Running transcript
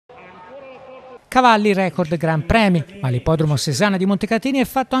Cavalli record Gran Premi, ma l'ippodromo Sesana di Montecatini è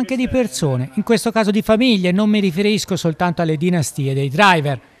fatto anche di persone, in questo caso di famiglie, non mi riferisco soltanto alle dinastie dei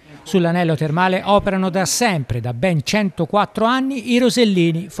driver. Sull'anello termale operano da sempre, da ben 104 anni, i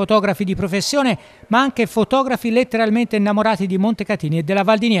Rosellini, fotografi di professione, ma anche fotografi letteralmente innamorati di Montecatini e della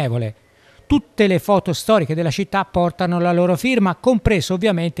Val di Nievole. Tutte le foto storiche della città portano la loro firma, compreso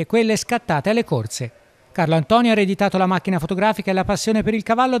ovviamente quelle scattate alle corse. Carlo Antonio ha ereditato la macchina fotografica e la passione per il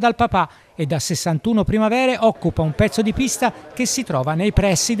cavallo dal papà e da 61 primavere occupa un pezzo di pista che si trova nei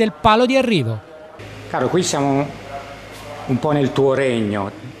pressi del palo di arrivo. Caro, qui siamo un po' nel tuo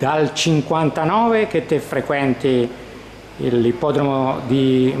regno, dal 59 che te frequenti l'ippodromo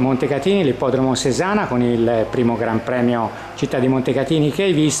di Montecatini, l'ippodromo Sesana con il primo Gran Premio Città di Montecatini che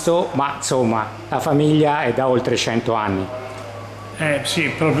hai visto, ma insomma la famiglia è da oltre 100 anni. Sì,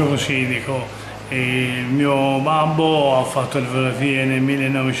 proprio così dico. Il mio babbo ha fatto le fotografie nel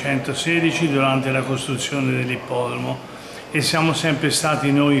 1916 durante la costruzione dell'ippodromo e siamo sempre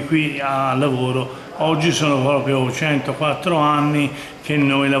stati noi qui a lavoro. Oggi sono proprio 104 anni che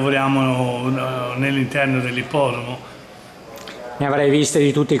noi lavoriamo nell'interno dell'ippodromo. Ne avrai viste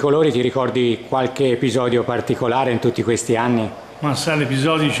di tutti i colori, ti ricordi qualche episodio particolare in tutti questi anni? Ma sai,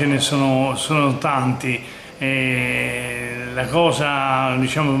 episodi ce ne sono tanti. La cosa,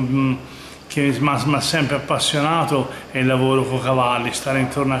 diciamo, che mi ha sempre appassionato è il lavoro con cavalli, stare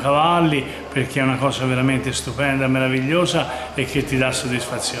intorno a cavalli, perché è una cosa veramente stupenda, meravigliosa e che ti dà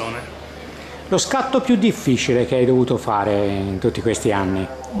soddisfazione. Lo scatto più difficile che hai dovuto fare in tutti questi anni?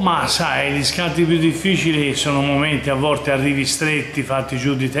 Ma sai, gli scatti più difficili sono momenti, a volte arrivi stretti, fatti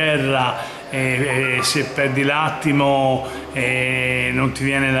giù di terra, e se perdi l'attimo non ti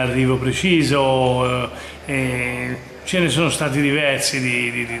viene l'arrivo preciso. Ce ne sono stati diversi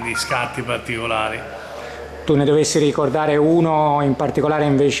di scatti particolari. Tu ne dovessi ricordare uno in particolare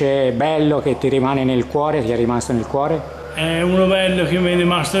invece bello che ti rimane nel cuore, ti è rimasto nel cuore? Uno bello che mi è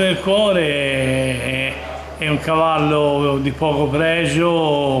rimasto nel cuore è un cavallo di poco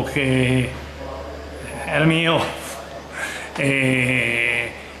pregio che era mio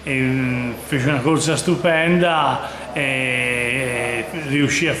e fece una corsa stupenda.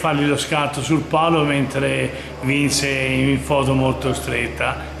 Riuscì a fargli lo scatto sul palo mentre vinse in foto molto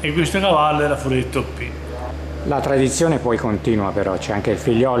stretta e questo cavallo era Furetto P. La tradizione poi continua però, c'è anche il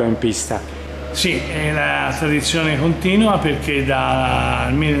figliolo in pista. Sì, la tradizione continua perché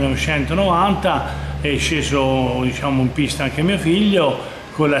dal 1990 è sceso, diciamo, in pista anche mio figlio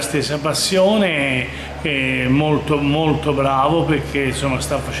con la stessa passione, molto bravo perché insomma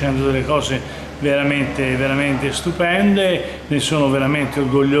sta facendo delle cose veramente stupende, ne sono veramente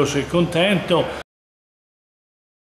orgoglioso e contento.